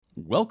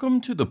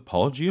Welcome to the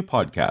Apologia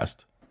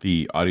Podcast,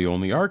 the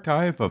audio-only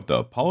archive of the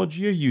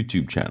Apologia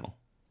YouTube channel.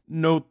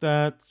 Note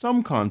that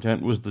some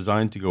content was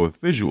designed to go with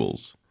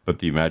visuals, but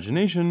the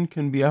imagination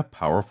can be a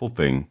powerful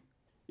thing.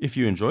 If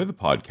you enjoy the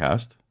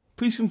podcast,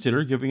 please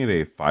consider giving it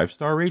a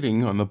 5-star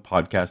rating on the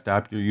podcast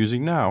app you're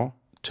using now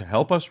to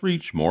help us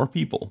reach more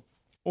people.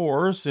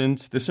 Or,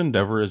 since this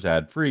endeavor is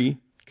ad-free,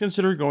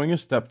 consider going a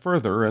step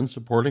further and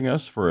supporting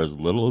us for as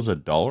little as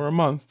 $1 a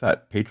month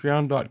at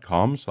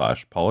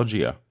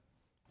patreon.com/apologia.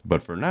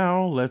 But for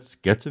now, let's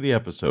get to the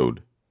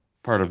episode.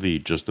 Part of the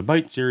Just a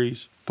Bite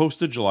series,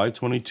 posted July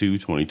 22,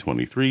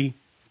 2023,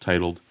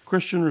 titled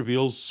Christian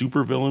Reveals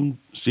Supervillain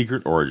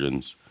Secret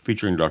Origins,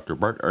 featuring Dr.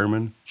 Bart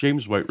Ehrman,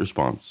 James White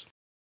Response.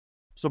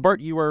 So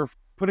Bart, you are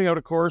putting out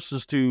a course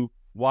as to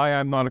why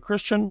I'm not a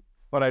Christian,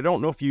 but I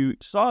don't know if you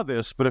saw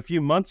this, but a few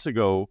months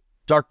ago,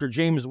 Dr.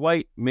 James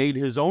White made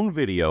his own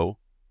video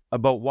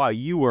about why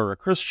you are a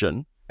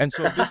Christian. And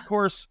so this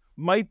course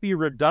might be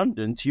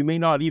redundant. You may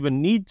not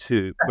even need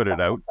to put it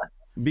out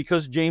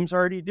because James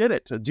already did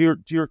it. Do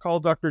you recall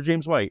Dr.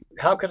 James White?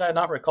 How could I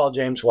not recall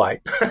James White?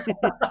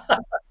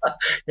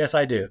 Yes,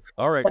 I do.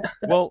 All right.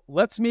 Well,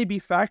 let's maybe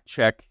fact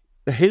check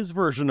his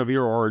version of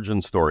your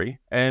origin story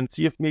and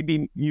see if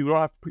maybe you don't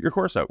have to put your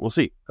course out. We'll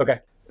see. Okay.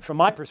 From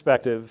my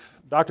perspective,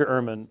 Dr.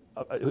 Ehrman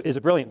is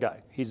a brilliant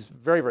guy. He's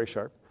very, very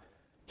sharp.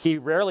 He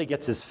rarely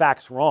gets his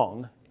facts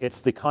wrong.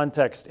 It's the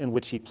context in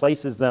which he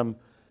places them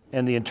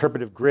and the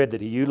interpretive grid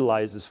that he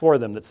utilizes for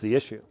them that's the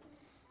issue.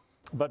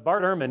 But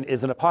Bart Ehrman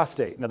is an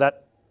apostate. Now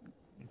that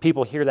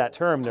people hear that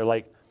term, they're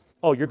like,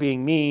 oh, you're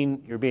being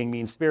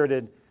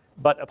mean-spirited.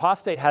 But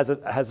apostate has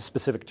a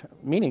specific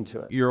meaning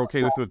to it. You're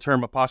okay with the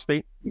term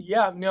apostate?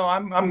 Yeah, no,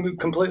 I'm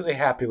completely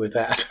happy with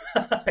that.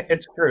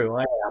 It's true,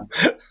 I am.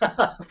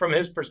 From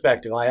his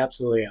perspective, I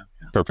absolutely am.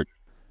 Perfect.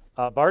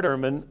 Bart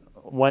Ehrman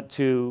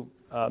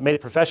made a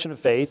profession of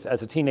faith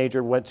as a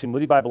teenager, went to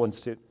Moody Bible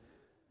Institute,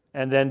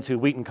 and then to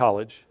Wheaton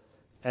College.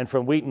 And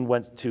from Wheaton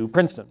went to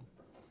Princeton.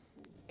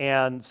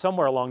 And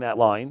somewhere along that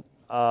line,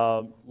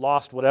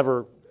 lost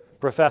whatever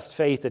professed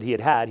faith that he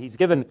had. He's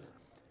given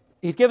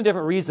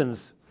different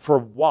reasons for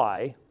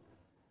why.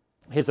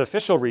 His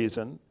official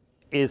reason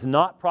is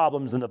not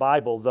problems in the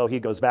Bible, though he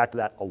goes back to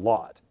that a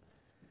lot.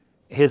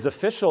 His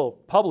official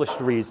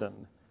published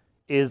reason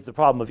is the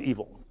problem of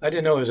evil. I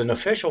didn't know it was an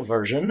official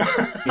version.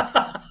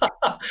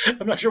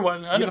 I'm not sure what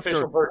an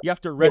unofficial version. You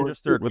have to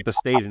register it with the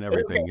state and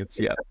everything. It's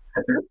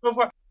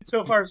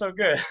So far, so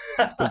good.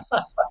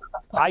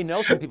 I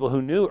know some people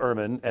who knew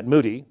Ehrman at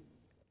Moody,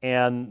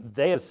 and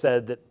they have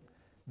said that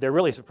they're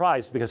really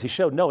surprised because he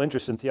showed no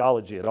interest in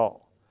theology at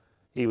all.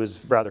 He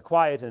was rather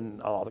quiet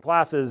in all the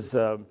classes,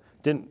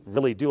 didn't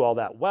really do all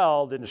that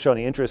well, didn't show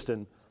any interest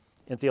in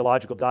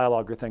theological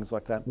dialogue or things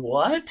like that.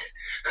 What?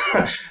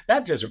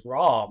 That's just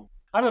wrong.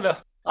 I don't know.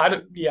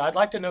 I'd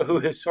like to know who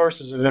his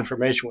sources of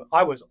information were.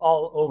 I was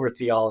all over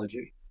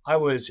theology.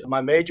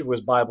 My major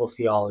was Bible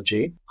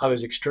theology. I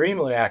was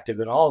extremely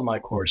active in all of my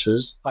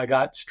courses. I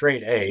got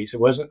straight A's. I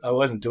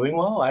wasn't doing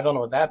well. I don't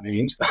know what that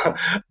means.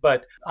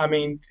 But I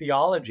mean,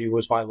 theology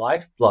was my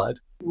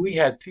lifeblood. We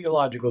had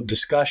theological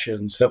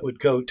discussions that would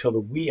go till the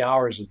wee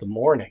hours of the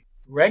morning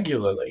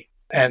regularly.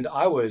 And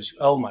I was,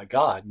 oh my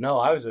God, no,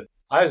 I was a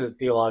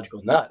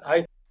theological nut.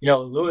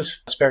 Louis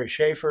Sperry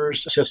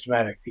Schaefer's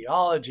systematic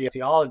theology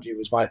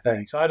was my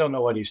thing. So I don't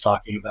know what he's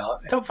talking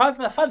about.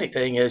 The funny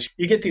thing is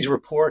you get these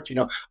reports,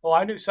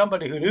 I knew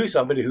somebody who knew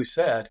somebody who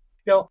said,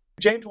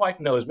 James White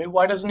knows me.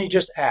 Why doesn't he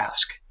just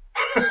ask?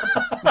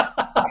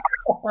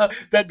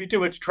 That'd be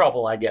too much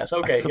trouble, I guess.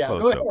 Okay, I go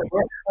ahead. so.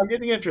 I'm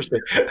getting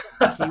interested.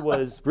 He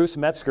was Bruce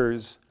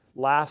Metzger's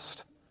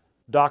last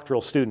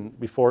doctoral student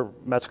before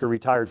Metzger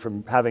retired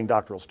from having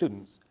doctoral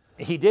students.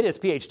 He did his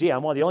PhD.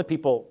 I'm one of the only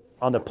people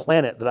on the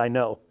planet that I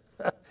know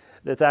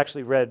that's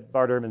actually read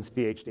Bart Ehrman's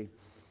PhD.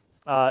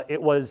 It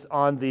was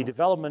on the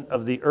development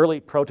of the early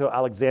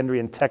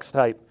Proto-Alexandrian text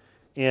type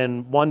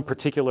in one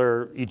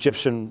particular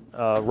Egyptian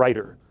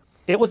writer.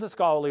 It was a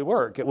scholarly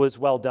work. It was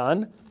well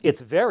done.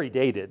 It's very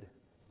dated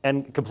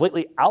and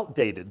completely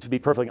outdated, to be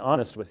perfectly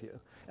honest with you.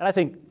 And I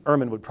think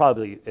Ehrman would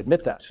probably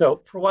admit that.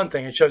 So for one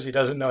thing, it shows he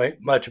doesn't know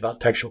much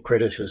about textual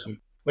criticism.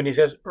 When he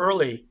says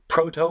early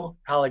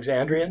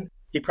Proto-Alexandrian,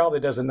 he probably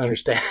doesn't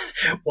understand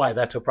why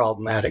that's a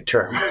problematic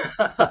term.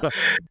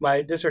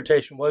 My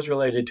dissertation was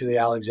related to the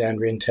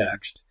Alexandrian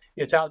text.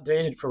 It's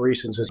outdated for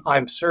reasons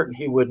I'm certain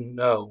he wouldn't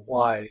know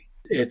why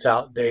it's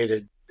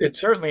outdated. It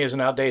certainly isn't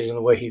outdated in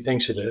the way he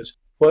thinks it is.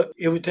 Well,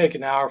 it would take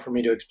an hour for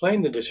me to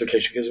explain the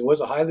dissertation because it was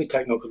a highly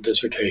technical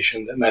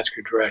dissertation that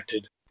Metzger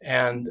directed.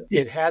 And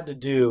it had to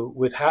do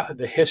with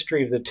the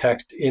history of the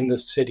text in the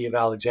city of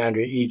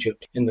Alexandria,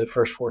 Egypt, in the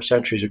first 4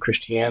 centuries of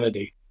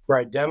Christianity, where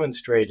I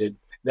demonstrated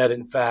that,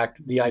 in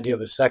fact, the idea of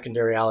a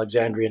secondary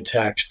Alexandrian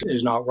text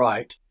is not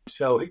right.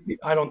 So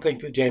I don't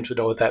think that James would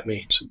know what that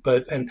means.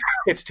 And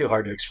it's too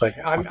hard to explain.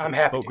 I'm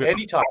happy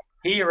anytime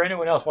he or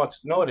anyone else wants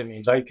to know what it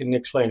means, I can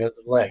explain it at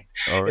length.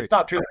 Right. It's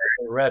not true that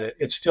I read it.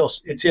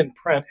 It's in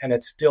print and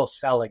it's still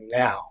selling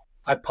now.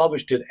 I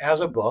published it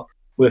as a book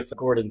with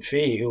Gordon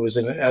Fee, who was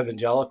an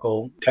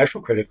evangelical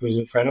textual critic, who was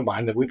a friend of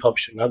mine, that we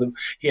published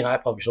he and I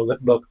published a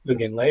book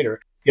again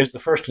later. He was the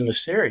first in a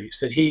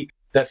series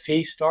that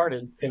Fee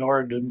started in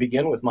order to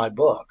begin with my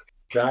book.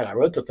 God, I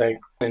wrote the thing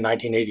in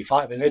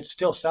 1985, and it's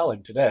still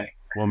selling today.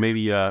 Well,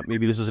 maybe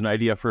this is an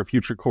idea for a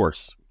future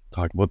course.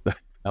 Talk about the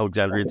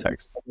Alexandrian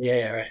text.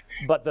 Yeah, right.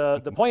 But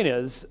the point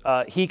is,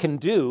 he can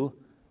do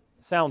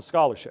sound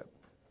scholarship.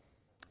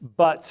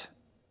 But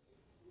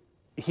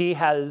he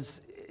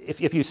has,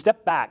 if you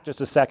step back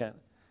just a second,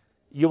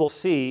 you will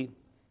see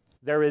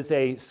there is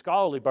a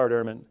scholarly Bart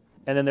Ehrman,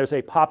 and then there's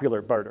a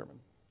popular Bart Ehrman.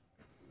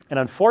 And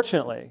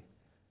unfortunately,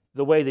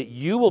 the way that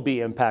you will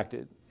be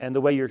impacted and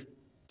the way your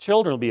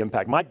children will be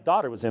impacted, my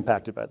daughter was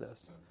impacted by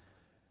this,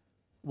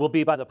 will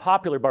be by the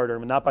popular Bart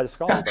Ehrman, not by the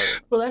scholarly Bart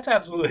Ehrman. Well, that's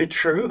absolutely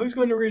true. Who's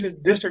going to read a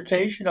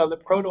dissertation on the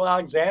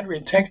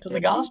Proto-Alexandrian text of the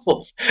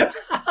Gospels?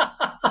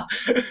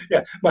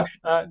 Yeah,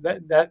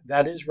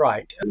 that is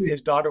right.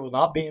 His daughter will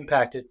not be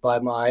impacted by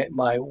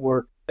my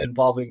work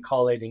involving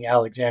collating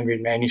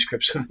Alexandrian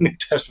manuscripts of the New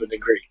Testament in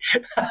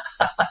Greek.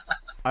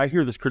 I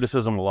hear this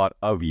criticism a lot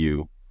of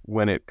you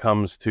when it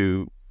comes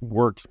to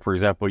works. For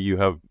example, you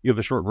have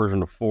the short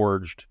version of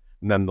Forged,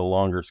 and then the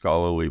longer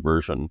scholarly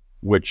version,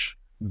 which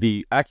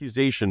the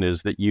accusation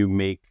is that you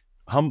make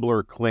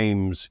humbler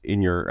claims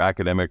in your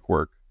academic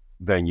work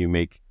than you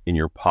make in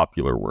your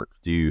popular work.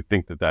 Do you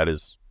think that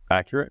is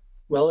accurate?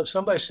 Well, if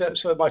somebody said,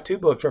 so my two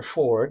books are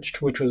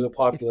Forged, which was a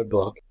popular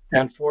book,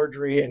 and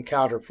Forgery and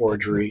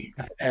Counterforgery.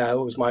 It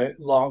was my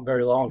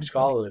very long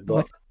scholarly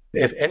book.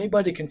 If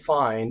anybody can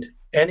find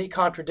any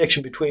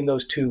contradiction between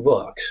those two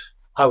books,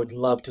 I would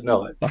love to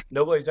know it.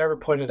 Nobody's ever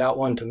pointed out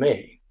one to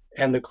me,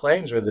 and the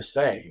claims are the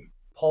same.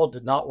 Paul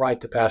did not write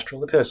the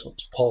pastoral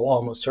epistles. Paul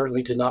almost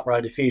certainly did not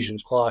write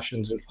Ephesians,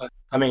 Colossians, and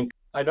I mean,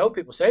 I know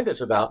people say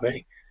this about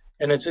me,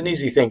 and it's an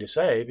easy thing to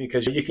say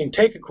because you can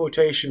take a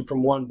quotation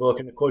from one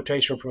book and a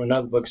quotation from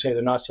another book and say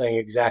they're not saying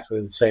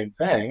exactly the same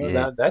thing.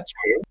 Mm. That's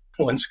true.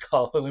 One's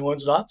scholarly,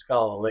 one's not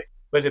scholarly.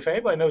 But if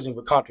anybody knows of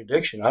a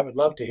contradiction, I would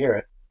love to hear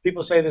it.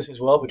 People say this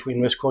as well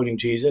between misquoting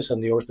Jesus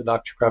and the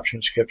orthodox corruption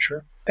of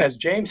Scripture. As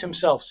James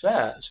himself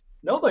says,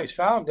 nobody's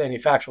found any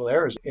factual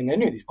errors in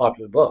any of these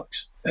popular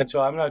books. And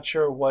so I'm not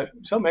sure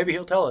so maybe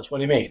he'll tell us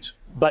what he means.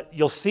 But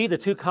you'll see the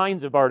two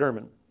kinds of Bart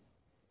Ehrman.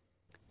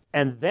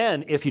 And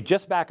then if you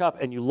just back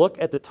up and you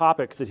look at the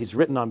topics that he's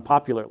written on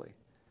popularly,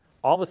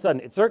 all of a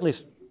sudden, it certainly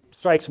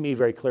strikes me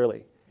very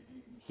clearly.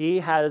 He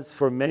has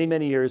for many,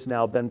 many years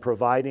now been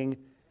providing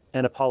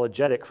an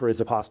apologetic for his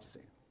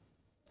apostasy.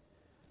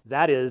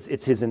 That is,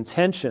 it's his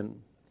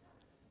intention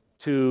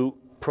to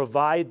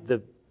provide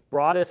the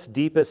broadest,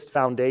 deepest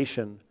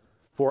foundation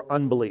for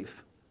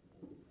unbelief,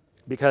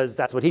 because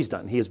that's what he's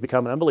done. He has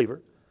become an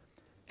unbeliever.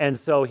 And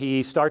so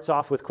he starts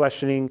off with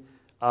questioning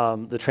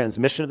the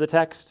transmission of the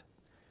text,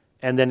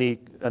 and then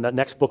the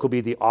next book will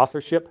be the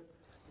authorship.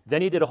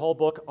 Then he did a whole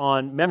book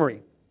on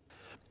memory.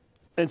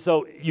 And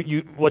so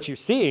what you're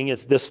seeing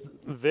is this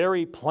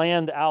very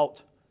planned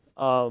out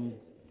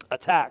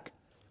attack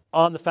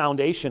on the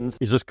foundations.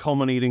 Is this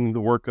culminating the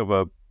work of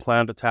a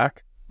planned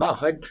attack? Wow,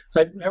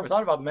 I'd never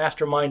thought about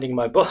masterminding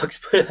my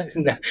books, but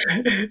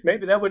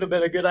maybe that would have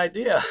been a good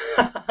idea.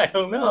 I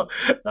don't know.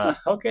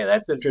 Okay,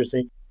 that's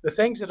interesting. The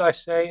things that I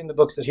say in the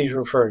books that he's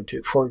referring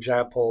to, for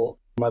example,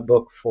 my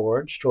book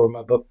Forged, or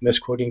my book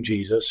Misquoting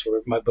Jesus,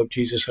 or my book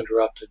Jesus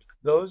Interrupted,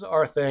 those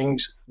are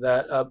things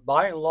that,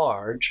 by and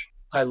large,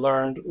 I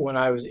learned when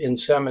I was in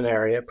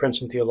seminary at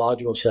Princeton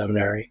Theological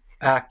Seminary,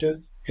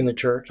 active in the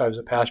church. I was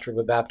a pastor of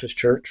a Baptist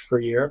church for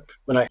a year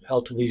when I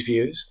held to these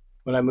views.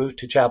 When I moved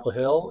to Chapel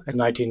Hill in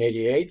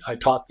 1988, I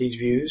taught these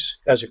views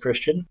as a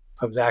Christian.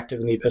 I was active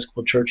in the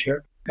Episcopal Church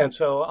here. And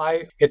so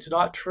it's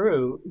not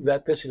true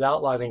that this is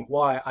outlining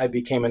why I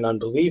became an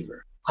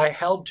unbeliever. I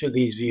held to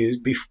these views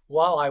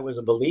while I was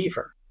a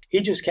believer. He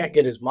just can't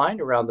get his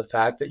mind around the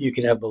fact that you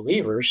can have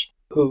believers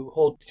who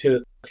hold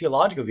to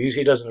theological views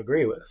he doesn't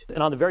agree with.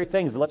 And on the very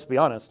things, let's be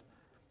honest,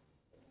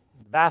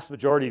 the vast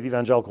majority of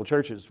evangelical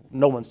churches,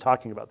 no one's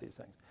talking about these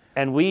things.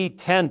 And we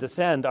tend to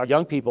send our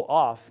young people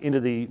off into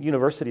the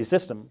university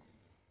system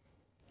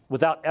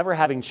without ever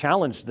having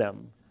challenged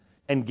them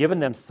and given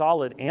them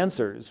solid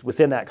answers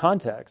within that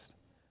context.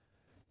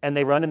 And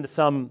they run into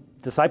some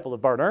disciple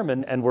of Bart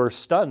Ehrman, and we're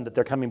stunned that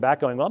they're coming back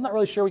going, well, I'm not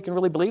really sure we can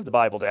really believe the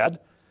Bible, Dad.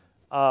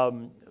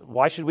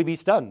 Why should we be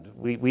stunned?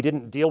 We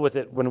didn't deal with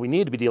it when we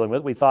needed to be dealing with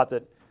it. We thought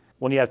that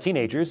when you have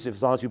teenagers,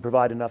 as long as you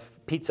provide enough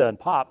pizza and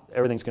pop,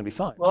 everything's going to be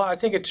fine. Well, I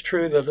think it's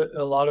true that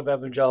a lot of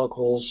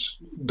evangelicals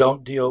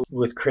don't deal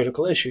with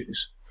critical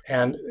issues.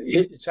 And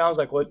it sounds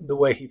like the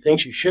way he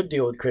thinks you should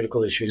deal with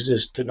critical issues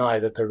is deny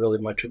that they're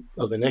really much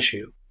of an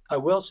issue. I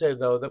will say,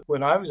 though, that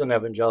when I was an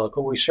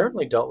evangelical, we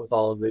certainly dealt with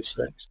all of these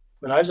things.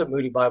 When I was at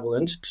Moody Bible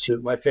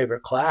Institute, my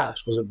favorite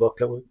class was a book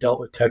that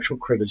dealt with textual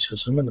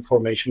criticism and the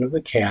formation of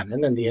the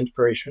canon and the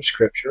inspiration of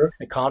Scripture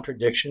and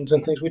contradictions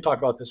and things. We talk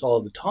about this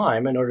all the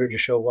time in order to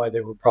show why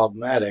they were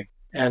problematic.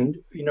 And,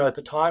 at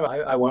the time,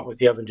 I went with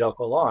the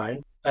evangelical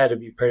line. I had a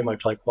view pretty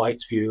much like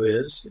White's view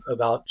is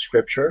about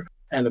Scripture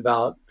and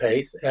about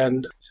faith.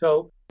 And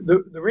so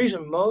The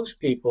reason most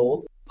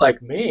people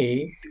like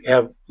me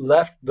have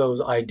left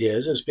those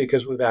ideas is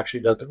because we've actually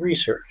done the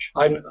research.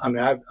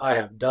 I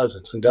have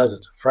dozens and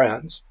dozens of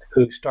friends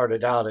who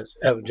started out as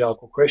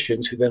evangelical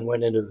Christians who then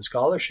went into the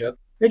scholarship.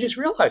 They just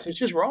realized it's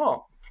just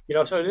wrong.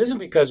 So it isn't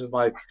because of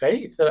my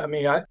faith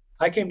that,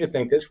 I came to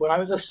think this when I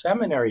was a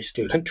seminary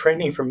student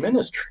training for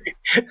ministry.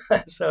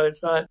 So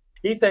it's not,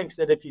 he thinks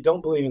that if you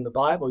don't believe in the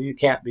Bible, you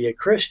can't be a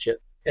Christian.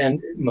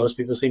 And most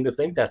people seem to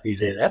think that these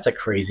days. That's a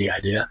crazy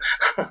idea.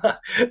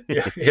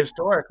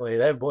 Historically,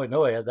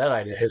 nobody had that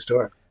idea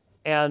historically.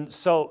 And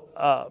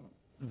so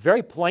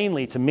very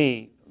plainly to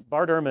me,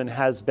 Bart Ehrman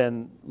has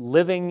been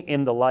living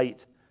in the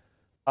light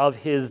of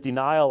his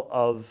denial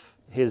of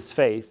his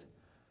faith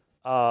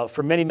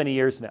for many, many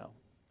years now.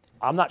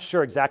 I'm not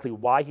sure exactly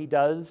why he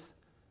does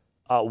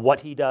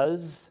what he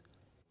does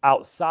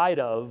outside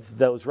of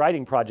those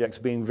writing projects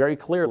being very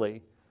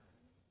clearly,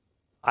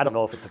 I don't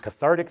know if it's a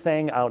cathartic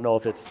thing. I don't know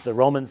if it's the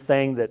Romans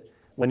thing that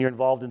when you're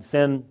involved in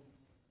sin,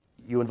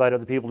 you invite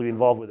other people to be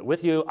involved with it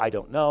with you. I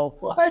don't know.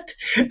 What?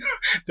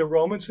 The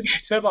Romans? You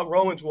said about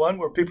Romans 1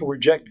 where people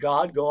reject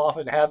God, go off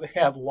and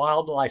have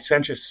wild,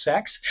 licentious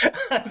sex? Is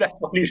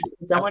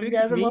that what he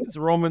has in mind? It's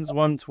Romans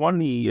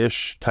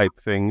 1:20-ish type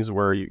things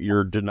where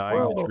you're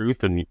denying the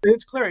truth. And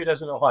it's clear he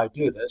doesn't know how I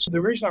do this.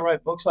 The reason I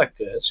write books like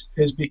this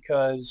is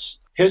because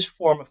his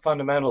form of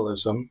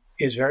fundamentalism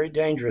is very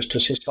dangerous to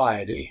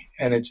society,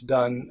 and it's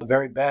done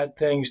very bad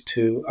things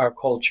to our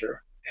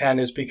culture.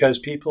 And it's because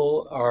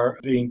people are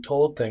being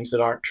told things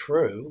that aren't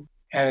true,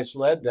 and it's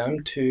led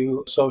them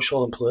to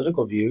social and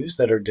political views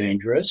that are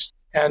dangerous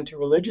and to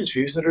religious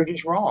views that are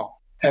just wrong.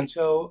 And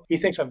so he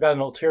thinks I've got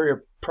an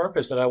ulterior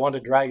purpose that I want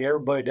to drag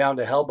everybody down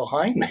to hell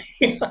behind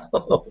me.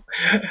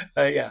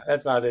 Yeah,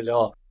 that's not it at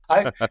all.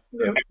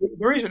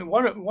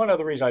 One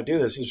other reason I do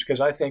this is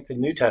because I think the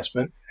New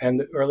Testament and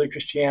the early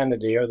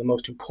Christianity are the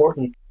most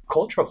important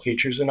cultural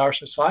features in our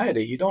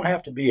society. You don't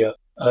have to be a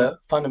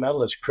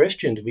fundamentalist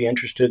Christian to be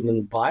interested in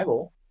the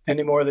Bible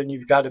any more than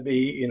you've got to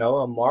be,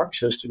 a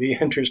Marxist to be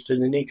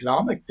interested in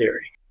economic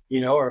theory.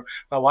 Or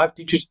my wife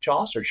teaches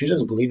Chaucer. She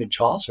doesn't believe in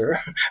Chaucer.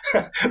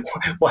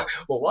 Well,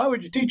 why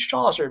would you teach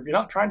Chaucer if you're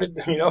not trying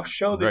to,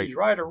 show that he's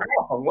right or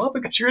wrong? Well,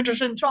 because you're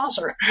interested in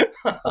Chaucer.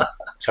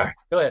 Sorry,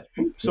 go ahead.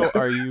 So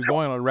are you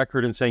going on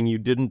record and saying you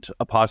didn't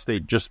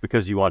apostate just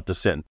because you want to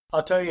sin?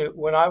 I'll tell you,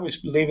 when I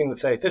was leaving the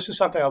faith, this is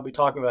something I'll be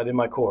talking about in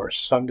my course.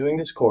 So I'm doing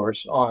this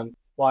course on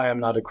why I'm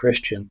not a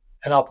Christian.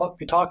 And I'll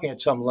be talking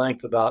at some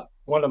length about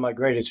one of my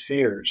greatest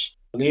fears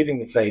leaving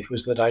the faith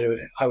was that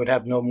I would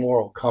have no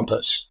moral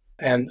compass.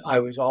 And I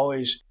was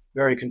always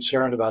very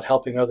concerned about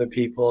helping other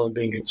people and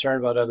being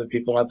concerned about other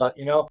people. And I thought,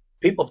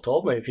 people have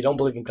told me if you don't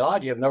believe in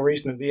God, you have no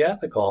reason to be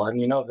ethical.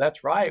 And, if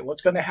that's right,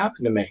 what's going to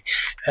happen to me?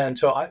 And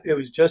so it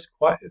was just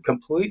quite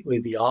completely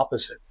the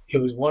opposite. It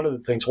was one of the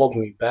things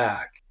holding me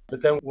back.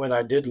 But then when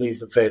I did leave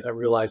the faith, I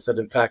realized that,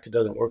 in fact, it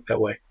doesn't work that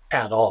way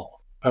at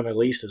all. I'm at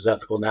least as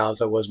ethical now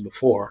as I was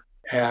before.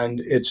 And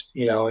it's,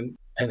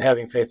 and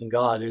having faith in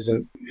God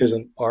isn't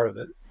part of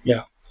it.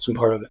 Isn't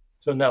part of it.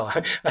 So no,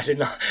 I did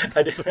not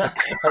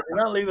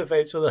leave the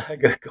faith so that I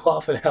could go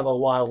off and have a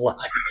wild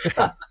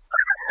life.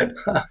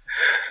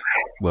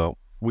 Well,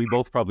 we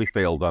both probably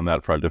failed on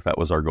that front if that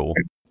was our goal.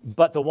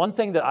 But the one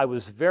thing that I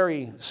was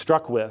very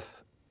struck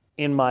with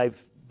in my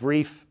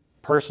brief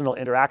personal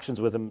interactions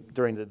with him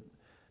during the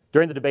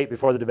debate,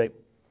 before the debate,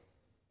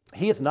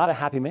 he is not a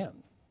happy man.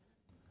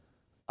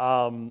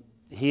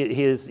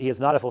 He is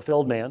not a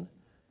fulfilled man.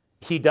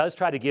 He does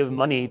try to give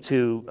money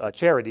to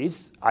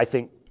charities. I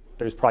think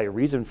there's probably a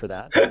reason for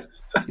that.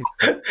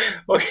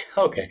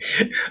 Okay.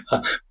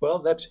 Well,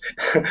 that's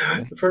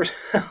the first.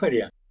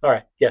 Yeah. All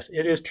right. Yes,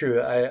 it is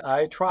true.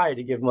 I try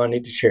to give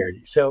money to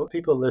charity. So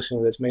people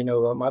listening to this may know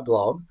about my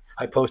blog.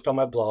 I post on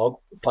my blog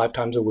 5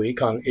 times a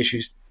week on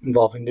issues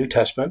involving New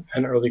Testament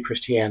and early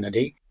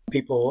Christianity.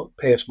 People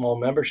pay a small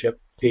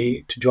membership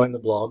fee to join the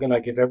blog, and I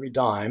give every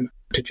dime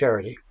to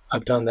charity.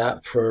 I've done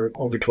that for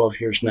over 12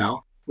 years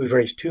now. We've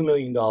raised $2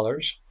 million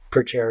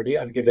per charity.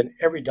 I've given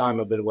every dime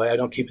of it away. I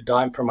don't keep a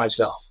dime for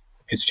myself.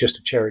 It's just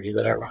a charity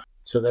that I run.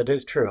 So that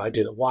is true. I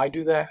do that. Why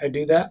do that? I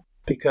do that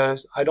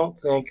because I don't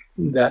think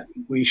that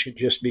we should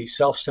just be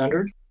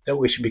self-centered, that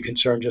we should be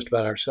concerned just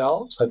about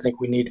ourselves. I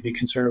think we need to be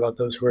concerned about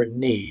those who are in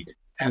need,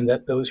 and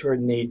that those who are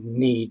in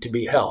need to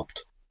be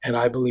helped. And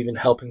I believe in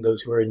helping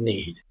those who are in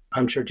need.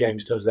 I'm sure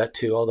James does that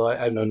too, although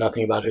I know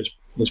nothing about his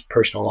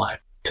personal life.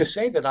 To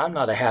say that I'm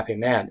not a happy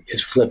man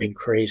is flipping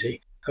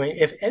crazy. I mean,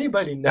 if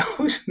anybody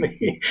knows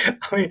me,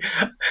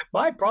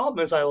 my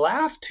problem is I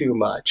laugh too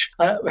much.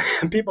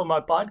 People on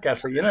my podcast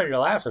say, you're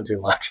laughing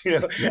too much.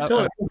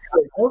 Don't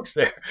jokes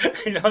there.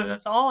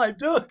 That's all I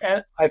do.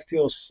 And I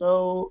feel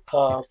so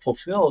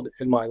fulfilled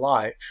in my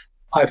life.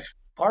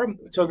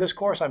 So this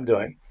course I'm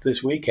doing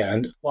this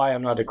weekend, Why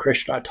I'm Not a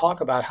Christian, I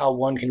talk about how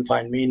one can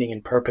find meaning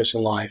and purpose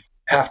in life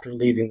after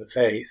leaving the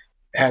faith.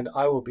 And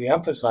I will be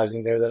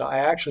emphasizing there that I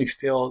actually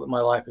feel that my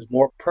life is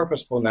more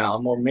purposeful now,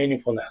 more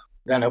meaningful now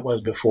than it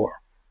was before.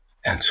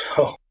 And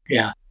so,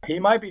 Yeah. He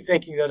might be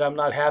thinking that I'm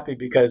not happy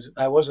because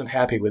I wasn't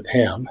happy with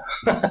him.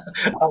 I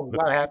was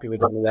not happy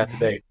with him in that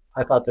debate.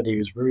 I thought that he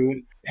was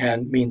rude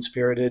and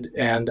mean-spirited,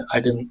 and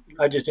I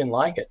just didn't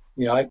like it.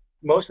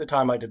 Most of the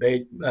time I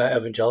debate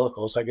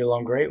evangelicals, I get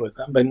along great with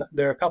them, but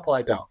there are a couple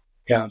I don't.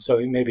 Yeah, so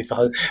he maybe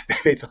thought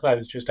I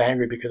was just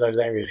angry because I was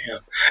angry at him.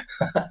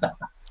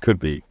 Could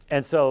be.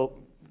 And so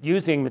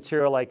using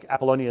material like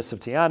Apollonius of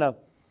Tyana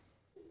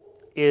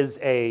is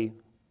a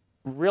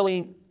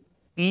really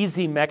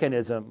easy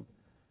mechanism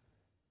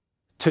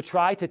to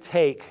try to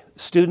take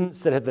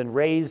students that have been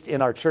raised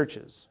in our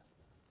churches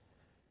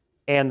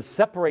and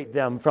separate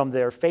them from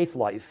their faith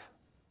life.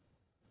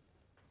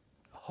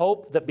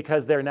 Hope that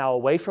because they're now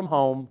away from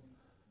home,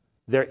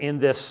 they're in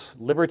this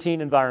libertine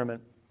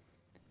environment,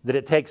 that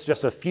it takes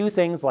just a few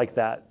things like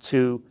that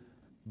to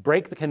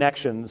break the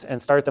connections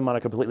and start them on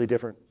a completely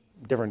different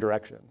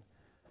direction.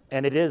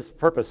 And it is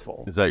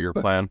purposeful. Is that your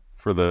plan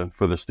for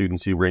the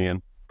students you bring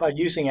in? By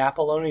using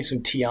Apollonius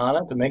and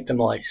Tyana to make them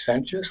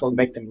licentious or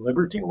make them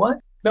libertine? What?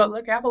 No,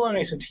 look,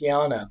 Apollonius and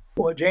Tyana,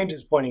 what James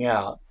is pointing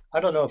out, I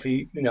don't know if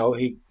he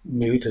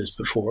knew this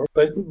before,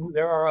 but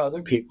there are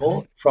other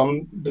people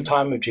from the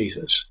time of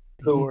Jesus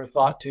who were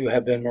thought to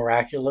have been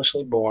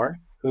miraculously born,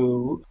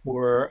 who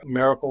were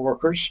miracle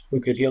workers,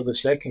 who could heal the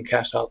sick and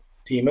cast out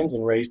demons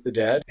and raise the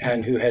dead,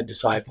 and who had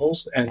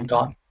disciples and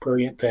taught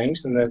brilliant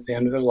things, and then at the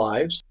end of their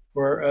lives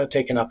were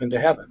taken up into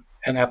heaven.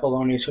 And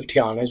Apollonius of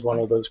Tyana is one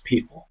of those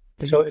people.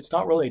 So it's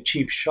not really a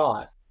cheap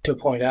shot to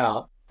point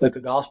out that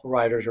the gospel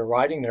writers are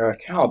writing their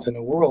accounts in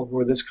a world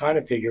where this kind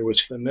of figure was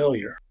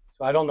familiar.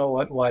 So I don't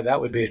know why that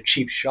would be a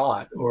cheap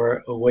shot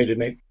or a way to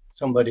make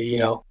somebody,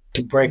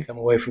 to break them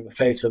away from the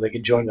faith so they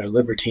could join their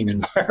libertine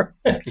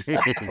environment.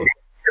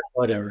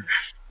 Whatever.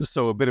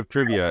 So a bit of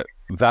trivia,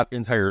 that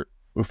entire,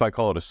 if I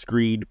call it a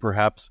screed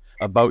perhaps,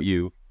 about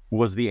you,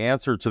 was the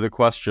answer to the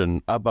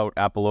question about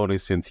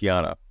Apollonius and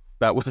Tyana.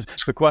 That was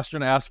the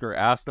question asker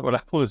asked about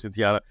Apollonius and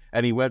Tyana,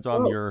 and he went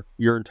on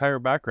your entire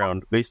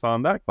background based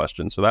on that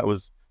question. So that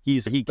was,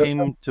 he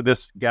came to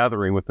this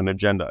gathering with an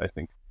agenda, I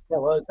think. Yeah,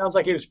 well, it sounds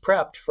like he was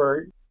prepped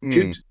for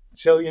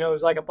So,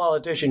 it's like a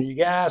politician.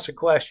 You ask a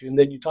question,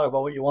 then you talk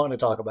about what you want to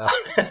talk about.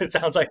 It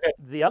sounds like that.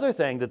 The other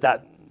thing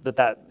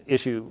that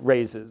issue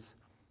raises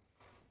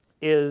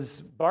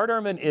is Bart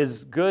Ehrman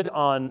is good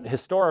on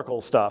historical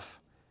stuff.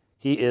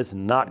 He is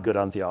not good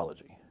on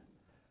theology.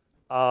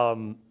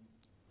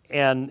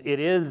 And it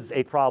is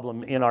a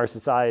problem in our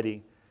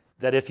society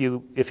that if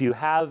you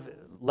have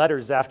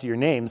letters after your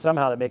name,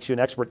 somehow that makes you an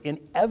expert in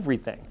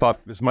everything. Thought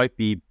this might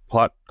be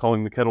pot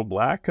calling the kettle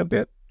black a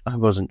bit. I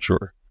wasn't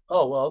sure.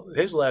 Oh, well,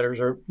 his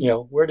letters are,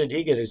 where did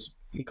he get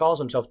he calls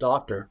himself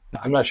doctor.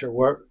 I'm not sure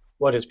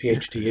what his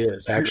PhD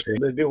is, actually.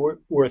 It'd be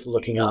worth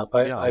looking up.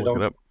 I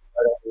don't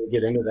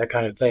get into that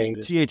kind of thing.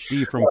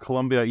 PhD from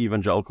Columbia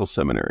Evangelical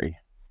Seminary.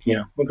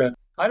 Yeah, okay.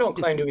 I don't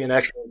claim to be an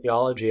expert in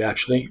theology,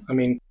 actually. I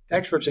mean,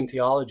 experts in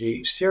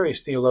theology,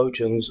 serious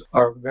theologians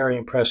are very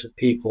impressive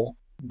people,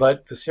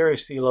 but the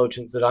serious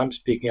theologians that I'm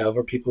speaking of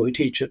are people who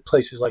teach at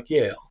places like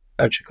Yale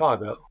and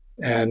Chicago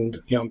and,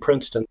 in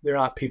Princeton. They're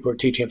not people who are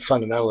teaching at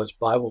fundamentalist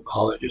Bible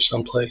college or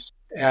someplace.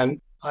 And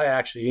I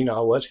actually, I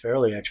was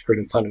fairly expert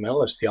in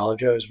fundamentalist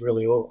theology. I was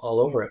really all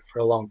over it for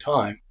a long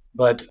time.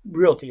 But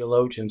real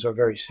theologians are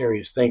very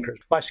serious thinkers.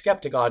 My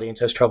skeptic audience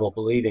has trouble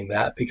believing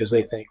that because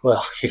they think,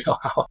 well,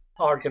 how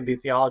hard can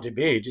theology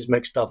be? Just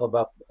make stuff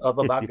up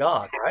about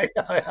God, right?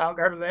 How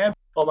hard is that?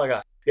 Oh my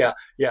God.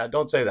 Yeah,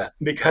 don't say that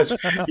because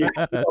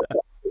that's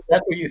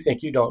what you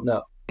think you don't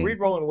know. Read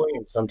Roland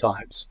Williams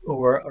sometimes,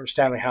 or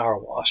Stanley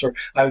Hauerwas,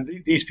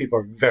 these people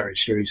are very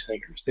serious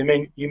thinkers.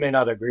 You may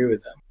not agree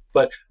with them,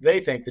 but they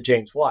think that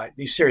James White,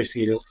 these serious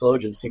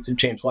theologians think that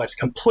James White is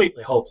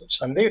completely hopeless.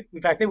 I mean,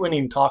 in fact, they wouldn't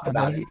even talk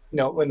about it.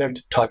 When they're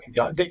talking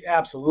theology, they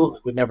absolutely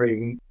would never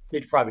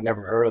they'd probably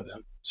never heard of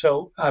them.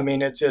 So, I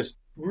mean, it's just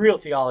real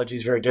theology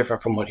is very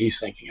different from what he's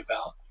thinking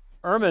about.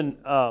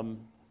 Ehrman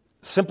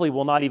simply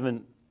will not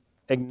even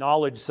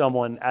acknowledge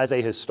someone as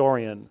a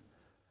historian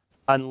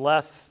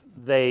unless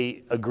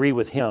they agree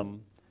with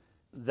him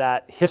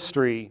that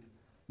history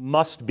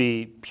must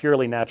be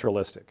purely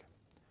naturalistic.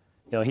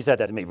 He said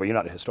that to me, but you're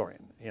not a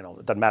historian. It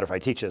doesn't matter if I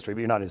teach history, but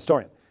you're not a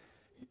historian.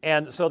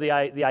 And so the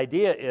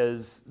idea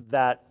is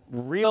that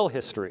real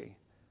history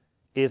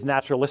is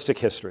naturalistic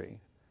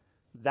history.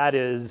 That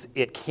is,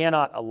 it can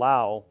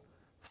allow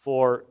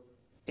for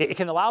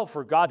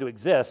God to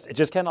exist. It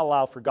just cannot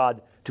allow for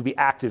God to be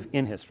active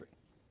in history.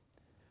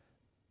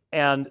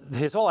 And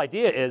his whole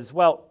idea is,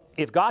 well,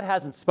 if God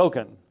hasn't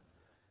spoken,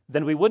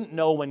 then we wouldn't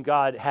know when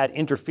God had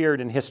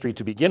interfered in history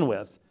to begin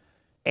with,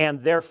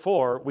 and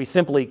therefore we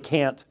simply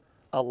can't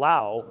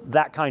allow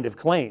that kind of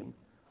claim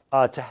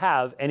to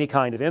have any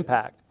kind of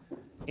impact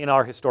in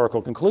our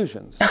historical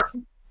conclusions.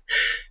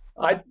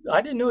 I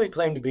didn't know he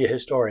claimed to be a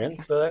historian,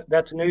 but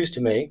that's news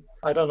to me.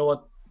 I don't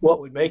know what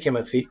would make him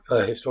a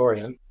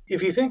historian.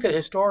 If you think that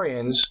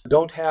historians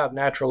don't have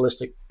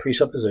naturalistic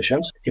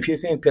presuppositions, if you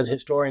think that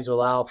historians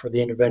allow for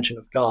the intervention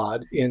of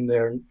God in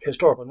their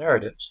historical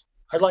narratives,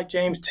 I'd like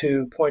James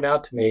to point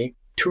out to me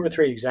 2 or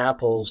 3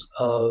 examples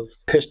of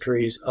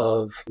histories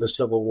of the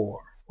Civil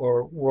War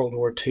or World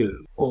War II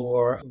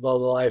or the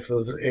life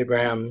of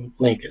Abraham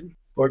Lincoln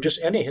or just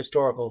any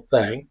historical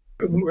thing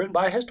written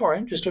by a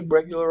historian, just a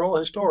regular old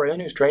historian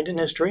who's trained in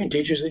history and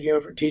teaches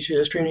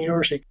history in a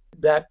university,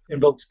 that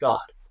invokes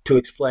God to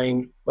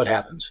explain what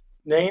happens.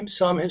 Name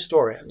some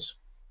historians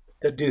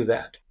that do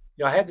that.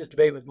 I had this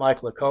debate with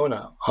Mike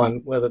Licona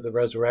on whether the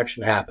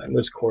resurrection happened,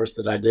 this course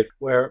that I did,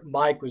 where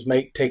Mike was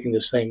taking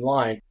the same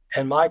line,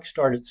 and Mike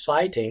started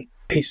citing,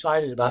 he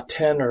cited about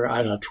 10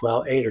 or,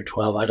 12, 8 or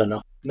 12, I don't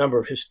know, number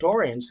of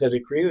historians that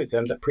agree with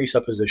him that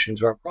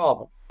presuppositions are a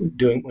problem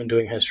when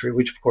doing history,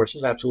 which of course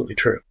is absolutely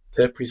true,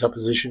 that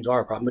presuppositions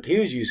are a problem. But he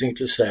was using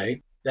to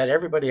say that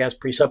everybody has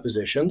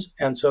presuppositions,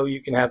 and so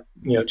you can have,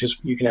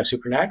 you can have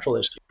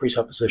supernaturalistic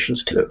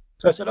presuppositions too.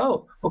 So I said,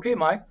 oh, okay,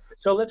 Mike,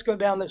 so let's go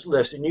down this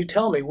list, and you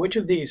tell me which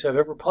of these have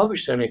ever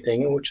published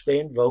anything in which they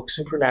invoke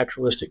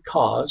supernaturalistic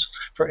cause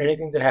for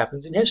anything that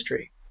happens in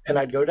history. And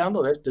I'd go down the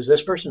list. Does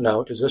this person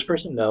know? Does this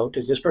person know?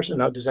 Does this person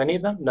know? Does any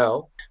of them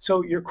know?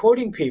 So you're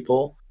quoting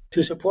people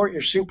to support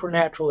your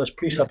supernaturalist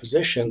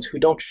presuppositions who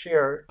don't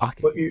share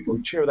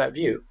share that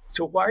view.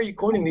 So why are you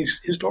quoting these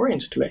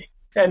historians to me?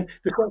 And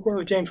the same thing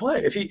with James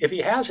White. If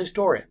he has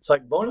historians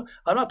like Bono,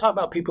 I'm not talking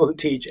about people who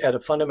teach at a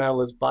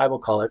fundamentalist Bible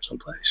college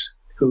someplace,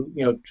 who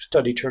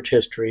study church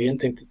history and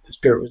think that the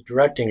Spirit was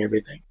directing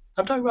everything.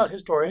 I'm talking about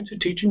historians who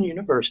teach in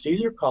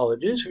universities or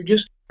colleges who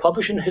just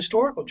publish in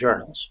historical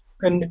journals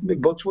and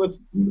books with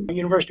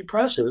university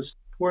presses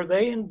where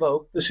they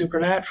invoke the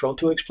supernatural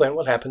to explain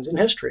what happens in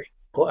history.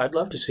 Well, I'd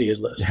love to see his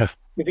list. Yeah.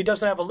 If he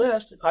doesn't have a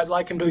list, I'd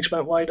like him to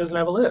explain why he doesn't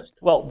have a list.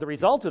 Well, the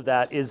result of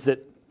that is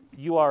that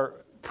you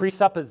are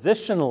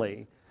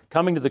presuppositionally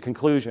coming to the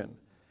conclusion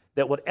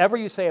that whatever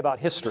you say about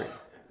history,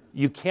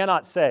 you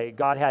cannot say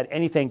God had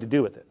anything to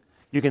do with it.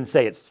 You can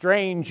say it's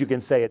strange, you can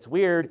say it's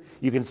weird,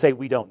 you can say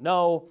we don't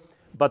know,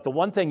 but the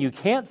one thing you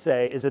can't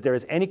say is that there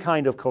is any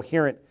kind of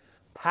coherent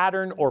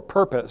pattern or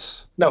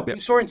purpose. No,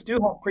 historians do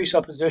have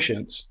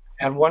presuppositions,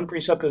 and one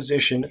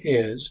presupposition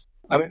is,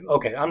 I'm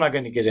not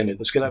going to get into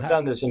this because I've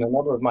done this in a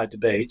number of my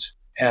debates,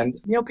 and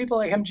people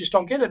like him just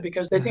don't get it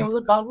because they think, well,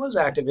 God was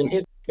active in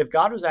history. If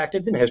God was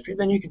active in history,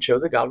 then you can show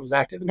that God was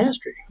active in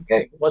history.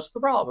 Okay, what's the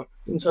problem?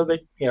 And so that,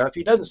 if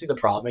he doesn't see the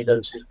problem, he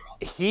doesn't see the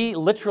problem. He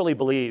literally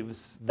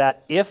believes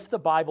that if the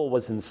Bible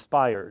was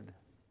inspired,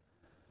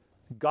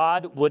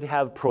 God would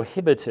have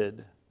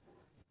prohibited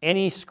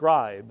any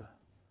scribe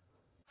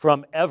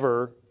from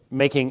ever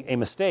making a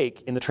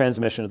mistake in the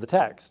transmission of the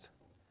text.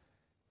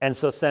 And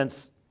so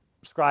since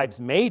scribes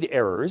made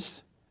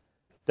errors,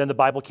 then the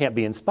Bible can't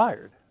be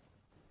inspired.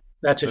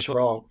 That's just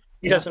wrong.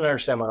 He doesn't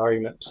understand my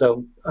argument.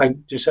 So I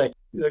just say,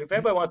 look, if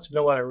anybody wants to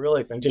know what I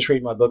really think, just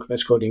read my book,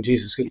 Misquoting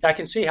Jesus. I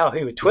can see how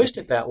he would twist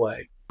it that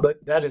way,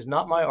 but that is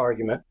not my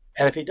argument.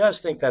 And if he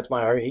does think that's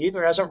my argument, he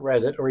either hasn't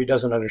read it or he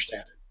doesn't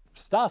understand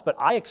it. But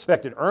I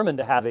expected Ehrman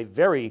to have a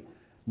very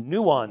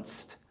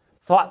nuanced,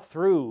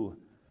 thought-through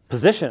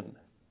position.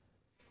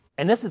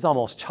 And this is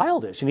almost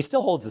childish, and he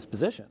still holds this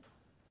position.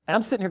 And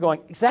I'm sitting here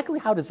going, exactly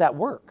how does that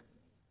work?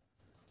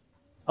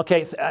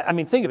 Okay,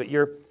 think of it.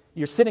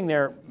 You're sitting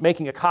there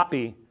making a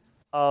copy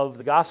of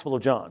the Gospel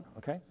of John,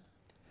 okay?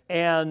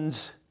 And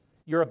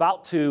you're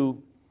about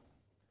to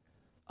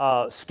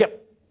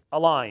skip a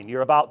line.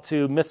 You're about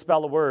to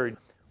misspell a word.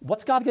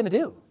 What's God going to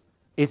do?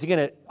 Is he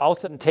going to all of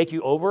a sudden take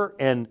you over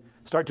and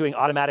start doing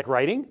automatic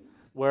writing,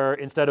 where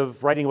instead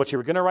of writing what you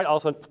were going to write, all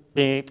of a sudden,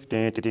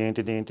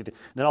 and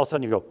then all of a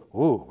sudden you go,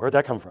 ooh, where'd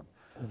that come from?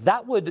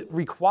 That would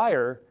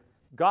require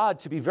God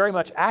to be very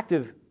much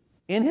active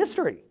in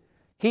history.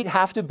 He'd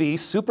have to be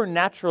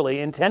supernaturally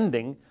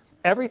intending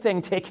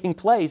everything taking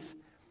place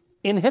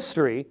in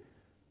history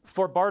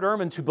for Bart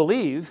Ehrman to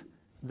believe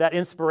that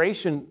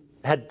inspiration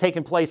had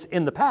taken place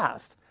in the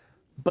past.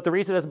 But the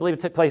reason he doesn't believe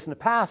it took place in the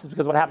past is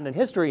because of what happened in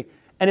history.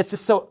 And it's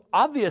just so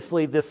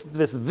obviously this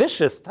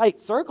vicious, tight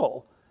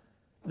circle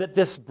that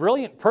this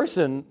brilliant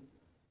person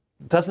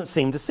doesn't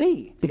seem to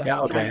see.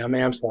 Yeah, okay.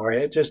 I'm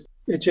sorry. It just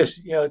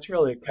it's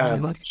really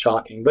kind of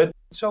shocking. But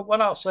so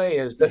what I'll say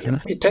is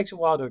that it takes a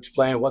while to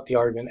explain what the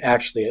argument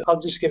actually is.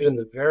 I'll just give it in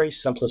the very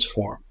simplest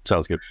form.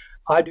 Sounds good.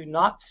 I do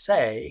not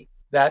say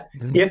that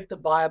if the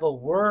Bible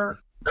were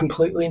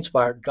completely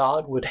inspired,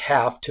 God would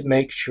have to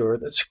make sure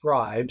that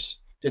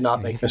scribes did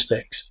not make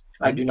mistakes.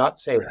 I do not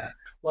say that.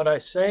 What I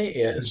say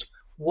is,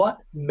 what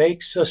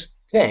makes us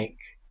think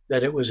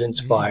that it was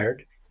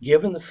inspired,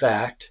 given the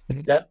fact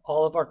that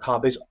all of our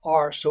copies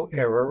are so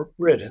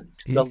error-ridden?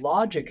 The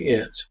logic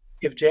is,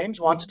 if James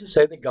wants to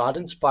say that God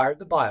inspired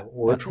the Bible,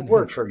 word for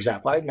word, for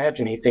example, I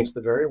imagine he thinks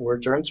the very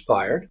words are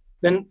inspired,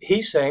 then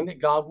he's saying that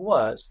God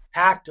was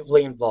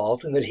actively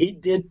involved and that he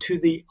did to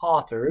the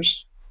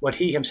authors what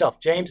he himself,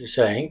 James, is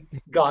saying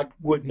God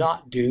would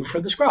not do for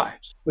the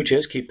scribes, which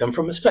is keep them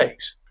from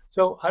mistakes.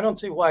 So I don't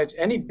see why it's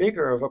any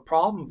bigger of a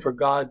problem for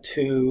God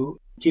to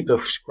keep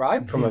a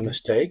scribe from a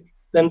mistake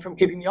than from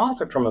keeping the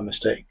author from a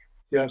mistake.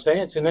 You know what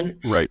I'm saying?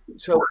 Right.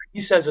 So he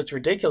says it's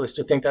ridiculous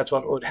to think that's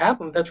what would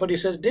happen. That's what he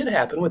says did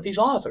happen with these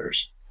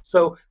authors.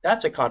 So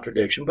that's a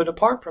contradiction. But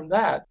apart from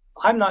that,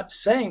 I'm not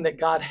saying that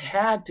God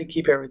had to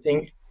keep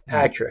everything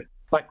accurate.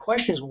 My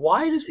question is,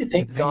 why does he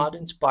think God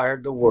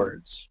inspired the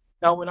words?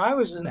 Now, when I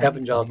was an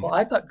evangelical,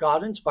 I thought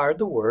God inspired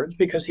the words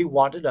because he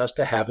wanted us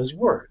to have his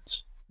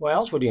words. Why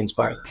else would he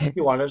inspire them?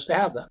 He wanted us to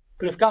have them.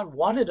 But if God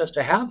wanted us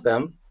to have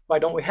them, why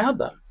don't we have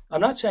them?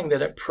 I'm not saying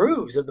that it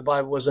proves that the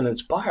Bible wasn't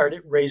inspired.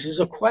 It raises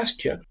a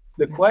question.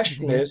 The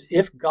question is,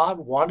 if God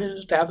wanted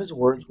us to have his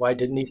words, why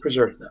didn't he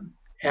preserve them?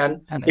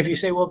 And if you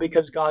say, well,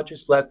 because God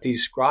just let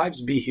these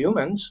scribes be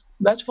humans,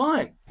 that's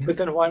fine. But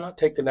then why not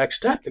take the next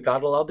step that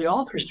God allowed the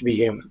authors to be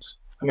humans?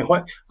 I mean,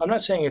 I'm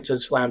not saying it's a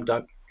slam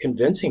dunk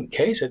convincing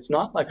case. It's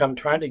not like I'm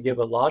trying to give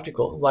a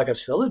logical, like a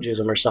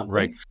syllogism or something.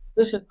 Right.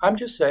 Listen, I'm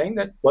just saying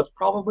that what's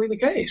probably the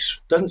case.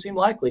 Doesn't seem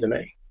likely to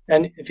me.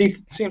 And if he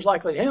seems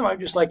likely to him, I'd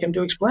just like him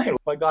to explain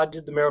why God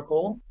did the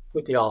miracle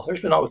with the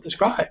authors, but not with the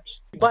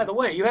scribes. By the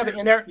way, you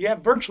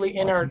have virtually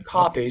inerrant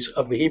copies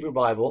of the Hebrew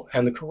Bible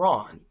and the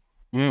Quran.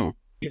 Mm.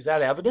 Is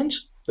that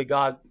evidence that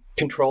God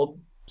controlled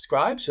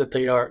scribes, that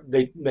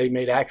they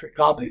made accurate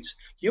copies?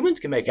 Humans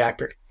can make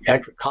accurate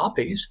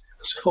copies,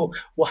 so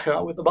why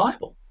not with the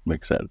Bible?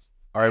 Makes sense.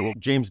 All right. Well,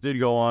 James did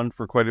go on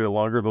for quite a bit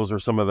longer. Those are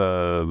some of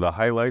the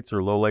highlights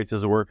or lowlights,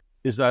 as it were.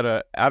 Is that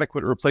an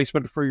adequate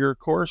replacement for your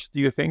course, do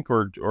you think,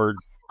 or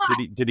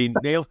did he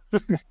nail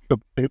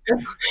it?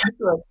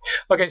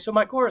 Okay, so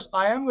my course,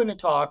 I am going to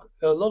talk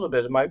a little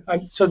bit.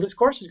 So this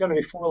course is going to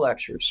be 4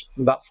 lectures,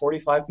 about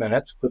 45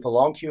 minutes, with a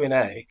long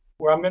Q&A,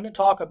 where I'm going to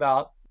talk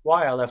about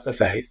why I left the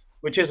faith,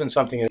 which isn't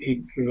something that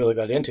he really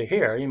got into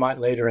here. He might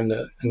later in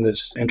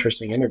this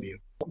interesting interview.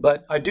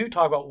 But I do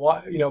talk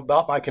about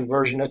about my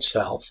conversion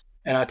itself,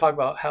 and I talk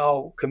about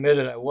how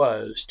committed I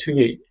was to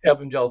the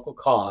evangelical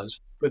cause.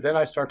 But then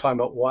I start talking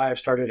about why I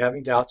started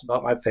having doubts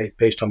about my faith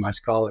based on my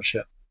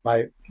scholarship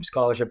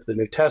of the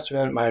New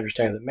Testament, my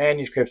understanding of the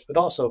manuscripts, but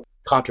also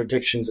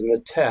contradictions in the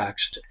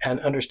text and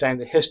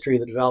understanding the history,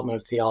 the development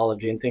of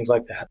theology and things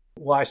like that.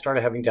 Why I started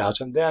having doubts.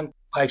 And then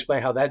I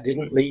explain how that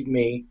didn't lead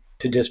me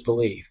to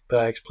disbelief, but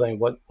I explain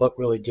what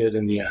really did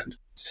in the end.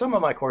 Some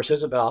of my course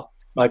is about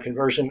my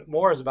conversion,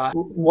 more is about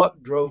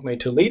what drove me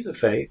to leave the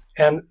faith.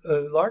 And a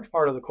large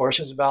part of the course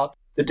is about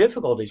the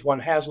difficulties one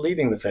has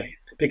leaving the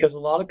faith, because a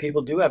lot of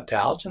people do have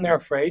doubts and they're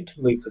afraid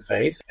to leave the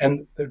faith,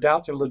 and their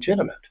doubts are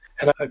legitimate.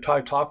 And I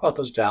talk about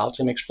those doubts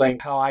and explain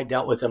how I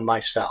dealt with them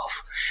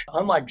myself.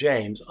 Unlike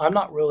James, I'm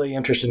not really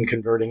interested in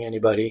converting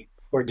anybody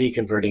or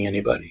deconverting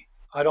anybody.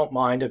 I don't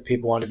mind if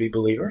people want to be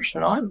believers.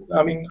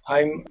 And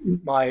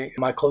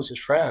my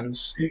closest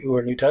friends who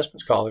are New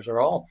Testament scholars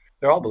they're all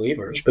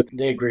believers, but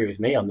they agree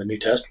with me on the New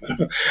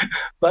Testament.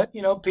 But,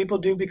 people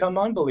do become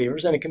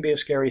unbelievers, and it can be a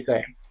scary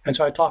thing. And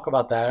so I talk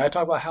about that. And I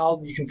talk about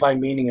how you can find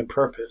meaning and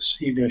purpose,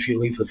 even if you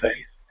leave the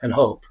faith, and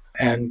hope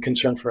and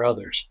concern for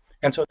others.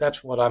 And so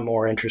that's what I'm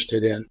more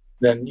interested in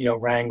than,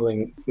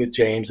 wrangling with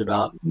James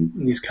about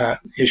these kind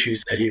of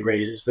issues that he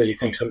raises, that he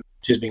thinks I'm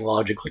just being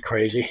logically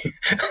crazy.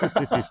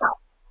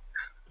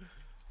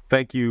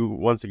 Thank you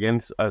once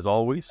again, as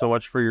always, so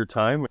much for your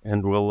time.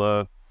 And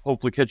we'll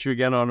hopefully catch you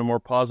again on a more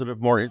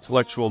positive, more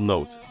intellectual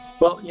note.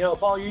 Well,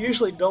 Paul, you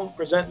usually don't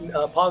present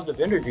positive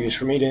interviews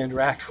for me to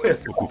interact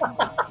with.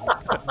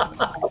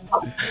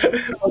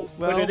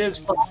 But it is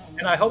fun.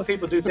 And I hope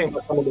people do think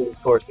about coming to this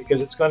course,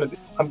 because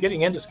I'm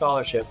getting into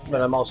scholarship,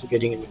 but I'm also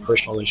getting into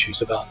personal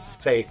issues about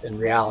faith and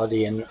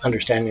reality and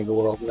understanding the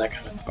world and that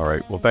kind of thing. All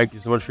right. Well, thank you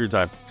so much for your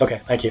time.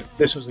 Okay, thank you.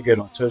 This was a good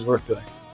one, so it was worth doing.